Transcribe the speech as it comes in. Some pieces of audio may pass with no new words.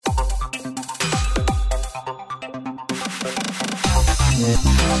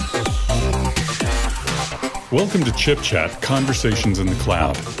Welcome to Chip Chat Conversations in the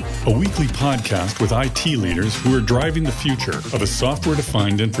Cloud, a weekly podcast with IT leaders who are driving the future of a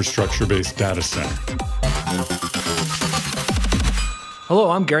software-defined infrastructure-based data center. Hello,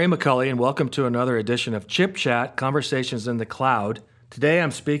 I'm Gary McCulley, and welcome to another edition of Chip Chat Conversations in the Cloud. Today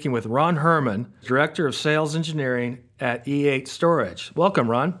I'm speaking with Ron Herman, Director of Sales Engineering at E8 Storage. Welcome,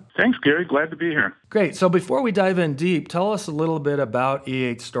 Ron. Thanks, Gary. Glad to be here. Great. So before we dive in deep, tell us a little bit about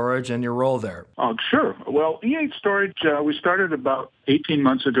E8 Storage and your role there. Sure. Well, E8 Storage, we started about 18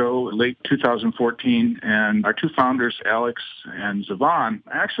 months ago, late 2014, and our two founders, Alex and Zavon,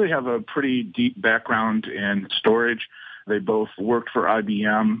 actually have a pretty deep background in storage. They both worked for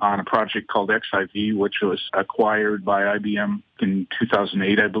IBM on a project called XIV, which was acquired by IBM in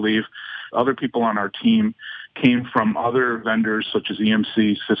 2008, I believe. Other people on our team came from other vendors such as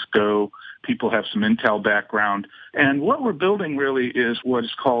EMC, Cisco. People have some Intel background. And what we're building really is what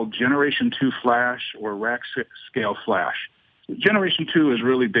is called Generation 2 Flash or rack scale Flash. Generation 2 is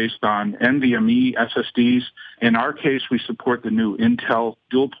really based on NVMe SSDs. In our case, we support the new Intel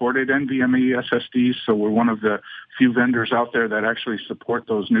dual-ported NVMe SSDs, so we're one of the few vendors out there that actually support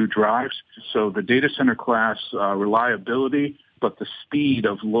those new drives. So the data center class reliability, but the speed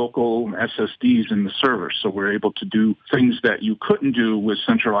of local SSDs in the server. So we're able to do things that you couldn't do with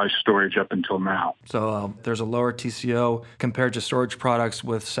centralized storage up until now. So there's a lower TCO compared to storage products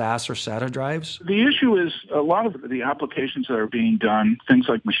with SAS or SATA drives? The issue is a lot of the applications that are being done, things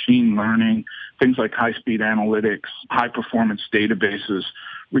like machine learning, things like high-speed analytics, high-performance databases,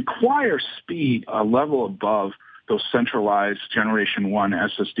 require speed a level above those centralized Generation 1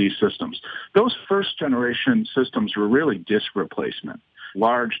 SSD systems. Those first-generation systems were really disk replacement,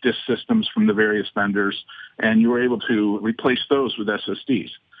 large disk systems from the various vendors, and you were able to replace those with SSDs.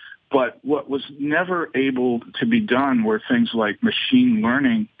 But what was never able to be done were things like machine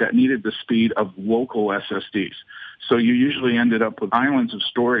learning that needed the speed of local SSDs. So you usually ended up with islands of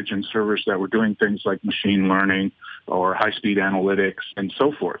storage in servers that were doing things like machine learning or high-speed analytics and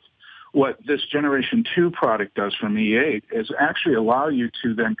so forth. What this Generation 2 product does from E8 is actually allow you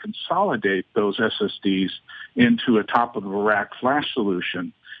to then consolidate those SSDs into a top-of-the-rack flash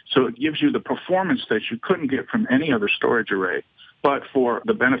solution. So it gives you the performance that you couldn't get from any other storage array, but for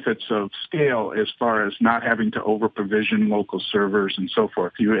the benefits of scale as far as not having to over-provision local servers and so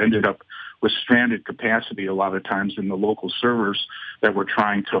forth. You ended up with stranded capacity a lot of times in the local servers that were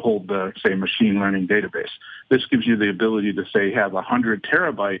trying to hold the, say, machine learning database. This gives you the ability to, say, have a 100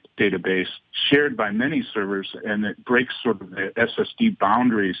 terabyte database shared by many servers, and it breaks sort of the SSD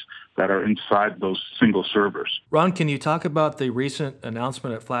boundaries that are inside those single servers. Ron, can you talk about the recent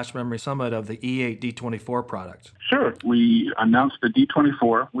announcement at Flash Memory Summit of the E8 D24 product? Sure. We announced the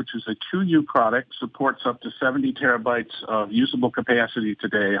D24, which is a 2U product, supports up to 70 terabytes of usable capacity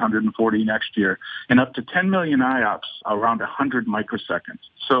today, 140 next year, and up to 10 million IOPS around 100 microseconds.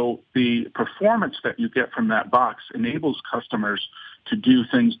 So the performance that you get from that box enables customers to do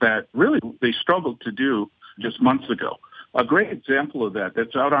things that really they struggled to do just months ago. A great example of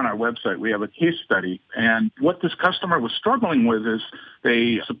that's out on our website. We have a case study, and what this customer was struggling with is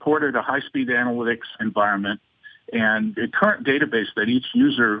they supported a high-speed analytics environment, and the current database that each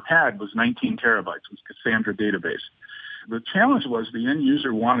user had was 19 terabytes, it was Cassandra database. The challenge was the end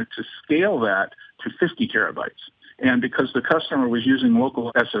user wanted to scale that to 50 terabytes. And because the customer was using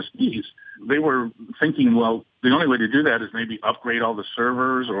local SSDs, they were thinking, well, the only way to do that is maybe upgrade all the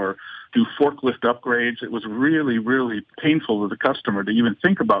servers or do forklift upgrades. It was really, really painful to the customer to even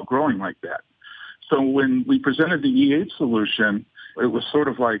think about growing like that. So when we presented the E8 solution, it was sort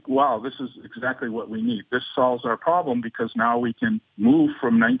of like, wow, this is exactly what we need. This solves our problem because now we can move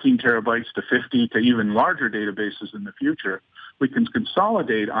from 19 terabytes to 50 to even larger databases in the future. We can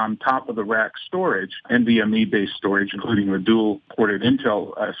consolidate on top of the rack storage, NVMe-based storage, including the dual-ported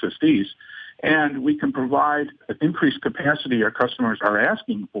Intel SSDs, and we can provide an increased capacity our customers are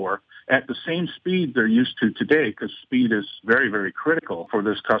asking for at the same speed they're used to today, because speed is very, very critical for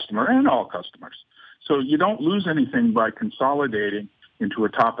this customer and all customers. So you don't lose anything by consolidating into a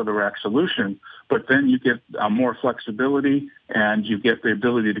top-of-the-rack solution, but then you get more flexibility and you get the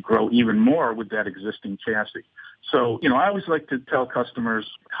ability to grow even more with that existing chassis. So, I always like to tell customers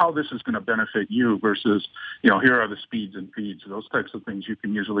how this is going to benefit you versus, here are the speeds and feeds. Those types of things you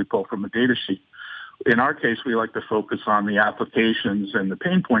can usually pull from a data sheet. In our case, we like to focus on the applications and the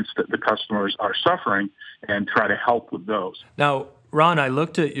pain points that the customers are suffering and try to help with those. Now, Ron, I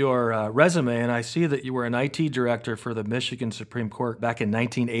looked at your resume and I see that you were an IT director for the Michigan Supreme Court back in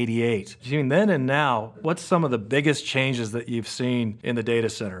 1988. Between then and now, what's some of the biggest changes that you've seen in the data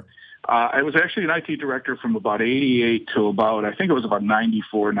center? I was actually an IT director from about 88 to I think it was about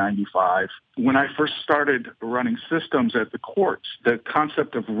 94, 95. When I first started running systems at the courts, the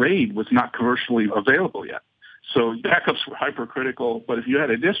concept of RAID was not commercially available yet. So backups were hypercritical, but if you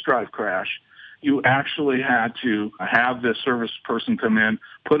had a disk drive crash, you actually had to have the service person come in,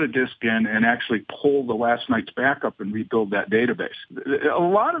 put a disk in, and actually pull the last night's backup and rebuild that database. A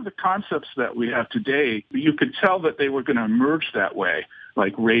lot of the concepts that we have today, you could tell that they were going to emerge that way.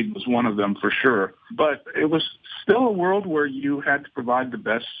 Like RAID was one of them for sure. But it was still a world where you had to provide the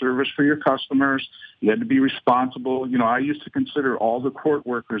best service for your customers. You had to be responsible. I used to consider all the court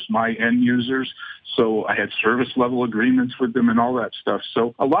workers my end users. So I had service level agreements with them and all that stuff.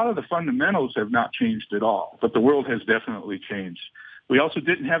 So a lot of the fundamentals have not changed at all, but the world has definitely changed. We also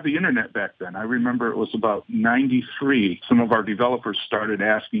didn't have the internet back then. I remember it was about 93. Some of our developers started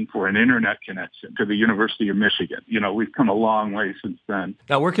asking for an internet connection to the University of Michigan. We've come a long way since then.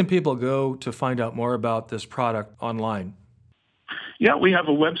 Now, where can people go to find out more about this product online? Yeah, we have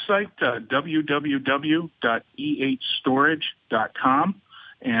a website, www.e8storage.com.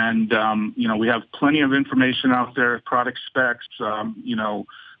 And, we have plenty of information out there, product specs,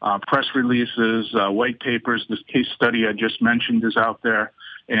 press releases, white papers. This case study I just mentioned is out there.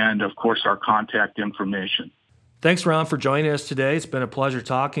 And, of course, our contact information. Thanks, Ron, for joining us today. It's been a pleasure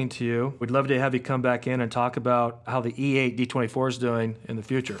talking to you. We'd love to have you come back in and talk about how the E8 D24 is doing in the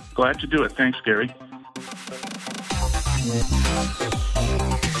future. Glad to do it. Thanks, Gary.